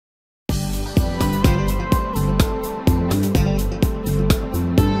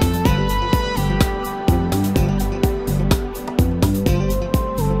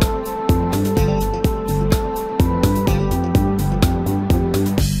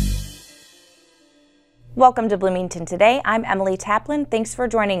Welcome to Bloomington Today. I'm Emily Taplin. Thanks for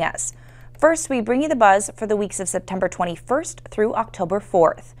joining us. First, we bring you the buzz for the weeks of September 21st through October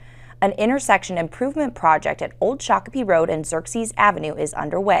 4th. An intersection improvement project at Old Shakopee Road and Xerxes Avenue is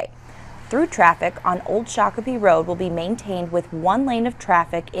underway. Through traffic on Old Shakopee Road will be maintained with one lane of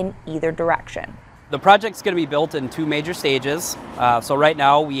traffic in either direction. The project's going to be built in two major stages. So right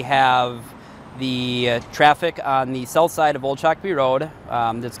now we have the traffic on the south side of Old Shakopee Road.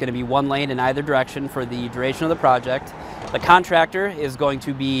 That's going to be one lane in either direction for the duration of the project. The contractor is going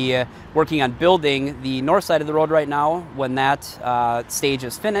to be working on building the north side of the road right now. When that stage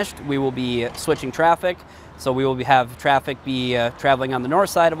is finished, we will be switching traffic. So we will have traffic be traveling on the north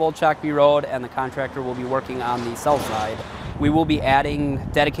side of Old Shakopee Road, and the contractor will be working on the south side. We will be adding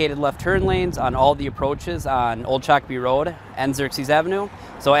dedicated left turn lanes on all the approaches on Old Shakopee Road and Xerxes Avenue.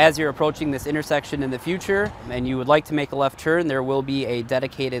 So as you're approaching this intersection in the future and you would like to make a left turn, there will be a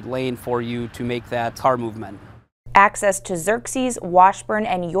dedicated lane for you to make that car movement. Access to Xerxes, Washburn,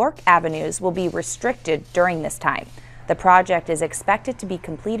 and York Avenues will be restricted during this time. The project is expected to be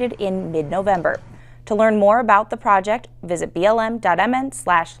completed in mid-November. To learn more about the project, visit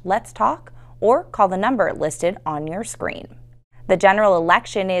blm.mn/letstalk or call the number listed on your screen. The general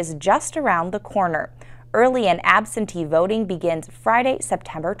election is just around the corner. Early and absentee voting begins Friday,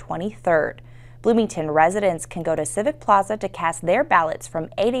 September 23rd. Bloomington residents can go to Civic Plaza to cast their ballots from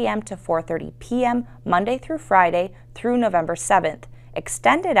 8 a.m. to 4:30 p.m. Monday through Friday through November 7th.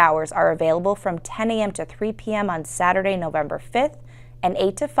 Extended hours are available from 10 a.m. to 3 p.m. on Saturday, November 5th and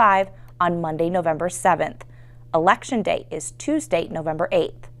 8 to 5 on Monday, November 7th. Election day is Tuesday, November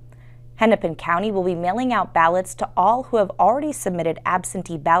 8th. Hennepin County will be mailing out ballots to all who have already submitted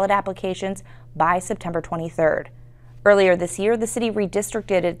absentee ballot applications by September 23rd. Earlier this year, the city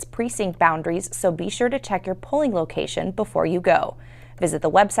redistricted its precinct boundaries, so be sure to check your polling location before you go. Visit the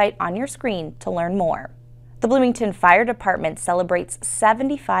website on your screen to learn more. The Bloomington Fire Department celebrates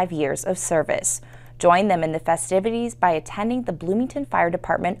 75 years of service. Join them in the festivities by attending the Bloomington Fire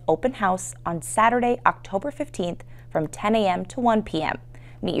Department Open House on Saturday, October 15th from 10 a.m. to 1 p.m.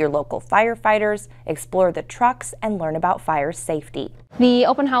 Meet your local firefighters, explore the trucks, and learn about fire safety. The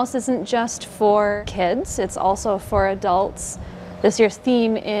open house isn't just for kids, it's also for adults. This year's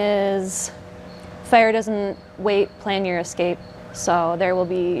theme is Fire Doesn't Wait, Plan Your Escape. So there will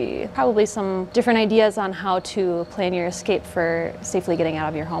be probably some different ideas on how to plan your escape for safely getting out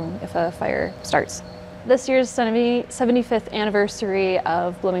of your home if a fire starts. This year's 75th anniversary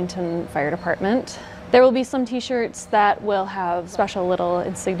of Bloomington Fire Department. There will be some t-shirts that will have special little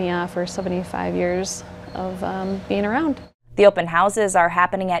insignia for 75 years of being around. The open houses are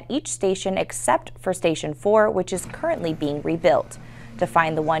happening at each station except for Station 4, which is currently being rebuilt. To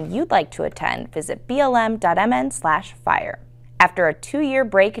find the one you'd like to attend, visit blm.mn/fire. After a 2-year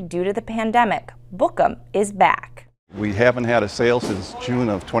break due to the pandemic, Bookem is back. We haven't had a sale since June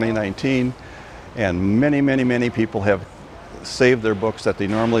of 2019, and many people have saved their books that they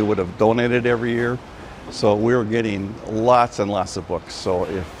normally would have donated every year. So we're getting lots and lots of books. So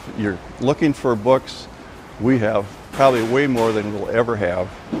if you're looking for books, we have probably way more than we'll ever have.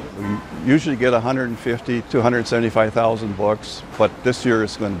 We usually get 150 to 175,000 books, but this year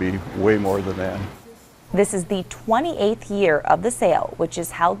it's going to be way more than that. This is the 28th year of the sale, which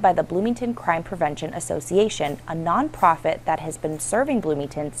is held by the Bloomington Crime Prevention Association, a nonprofit that has been serving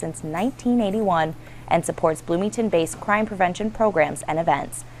Bloomington since 1981 and supports Bloomington-based crime prevention programs and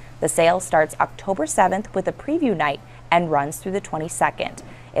events. The sale starts October 7th with a preview night and runs through the 22nd.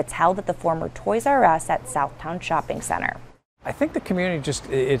 It's held at the former Toys R Us at Southtown Shopping Center. I think the community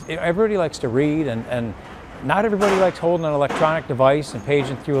everybody likes to read, and not everybody likes holding an electronic device and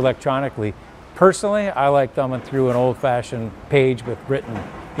paging through electronically. Personally, I like thumbing through an old-fashioned page with written,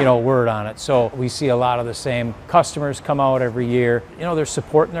 word on it. So we see a lot of the same customers come out every year. They're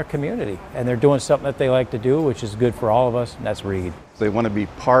supporting their community, and they're doing something that they like to do, which is good for all of us, and that's read. They want to be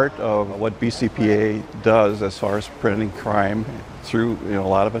part of what BCPA does as far as preventing crime through, a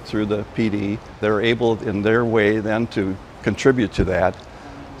lot of it through the PD. They're able in their way then to contribute to that.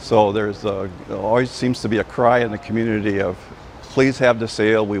 So there's always seems to be a cry in the community of, please have the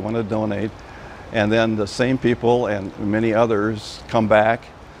sale, we want to donate. And then the same people and many others come back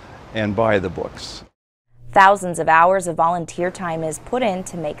and buy the books. Thousands of hours of volunteer time is put in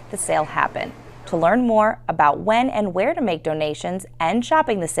to make the sale happen. To learn more about when and where to make donations and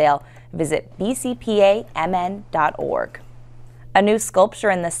shopping the sale, visit bcpamn.org. A new sculpture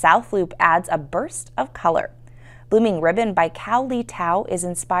in the South Loop adds a burst of color. Blooming Ribbon by Cao Li Tao is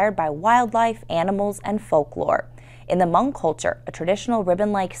inspired by wildlife, animals, and folklore. In the Hmong culture, a traditional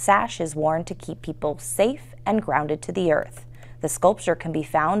ribbon-like sash is worn to keep people safe and grounded to the earth. The sculpture can be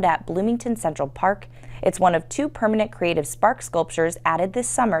found at Bloomington Central Park. It's one of 2 permanent Creative Spark sculptures added this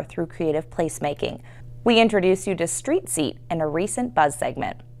summer through creative placemaking. We introduce you to Street Seat in a recent Buzz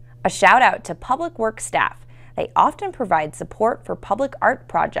segment. A shout out to public works staff. They often provide support for public art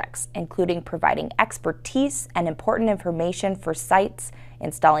projects, including providing expertise and important information for sites,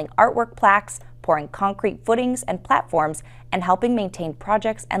 installing artwork plaques, pouring concrete footings and platforms, and helping maintain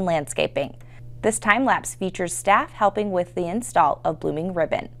projects and landscaping. This time-lapse features staff helping with the install of blooming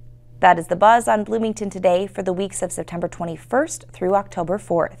ribbon. That is the Buzz on Bloomington today for the weeks of September 21st through October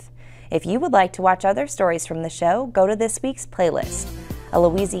 4th. If you would like to watch other stories from the show, go to this week's playlist. A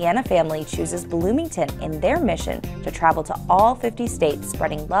Louisiana family chooses Bloomington in their mission to travel to all 50 states,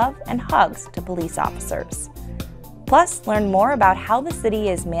 spreading love and hugs to police officers. Plus, learn more about how the city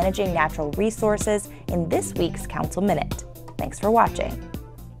is managing natural resources in this week's Council Minute. Thanks for watching.